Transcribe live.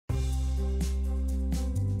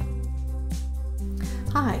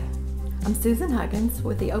Hi, I'm Susan Huggins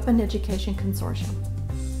with the Open Education Consortium.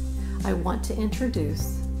 I want to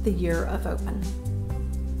introduce the Year of Open.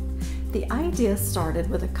 The idea started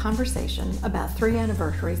with a conversation about 3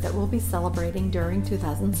 anniversaries that we'll be celebrating during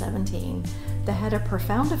 2017 that had a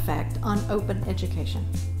profound effect on open education.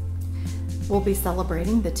 We'll be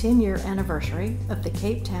celebrating the 10-year anniversary of the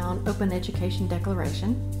Cape Town Open Education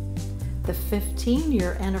Declaration, the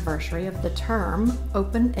 15-year anniversary of the term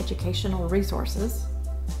Open Educational Resources,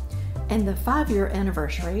 and the 5-year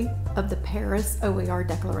anniversary of the Paris OER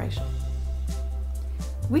Declaration.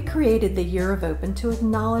 We created the Year of Open to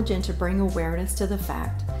acknowledge and to bring awareness to the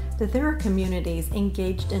fact that there are communities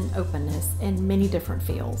engaged in openness in many different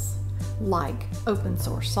fields, like open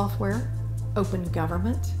source software, open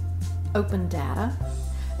government, open data,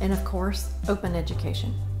 and of course, open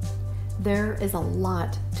education. There is a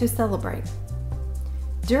lot to celebrate.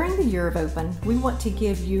 During the Year of Open, we want to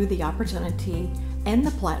give you the opportunity and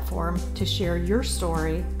the platform to share your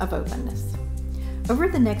story of openness. Over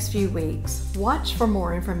the next few weeks, watch for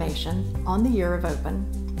more information on the Year of Open.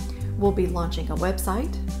 We'll be launching a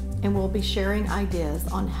website and we'll be sharing ideas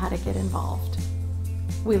on how to get involved.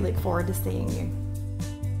 We look forward to seeing you.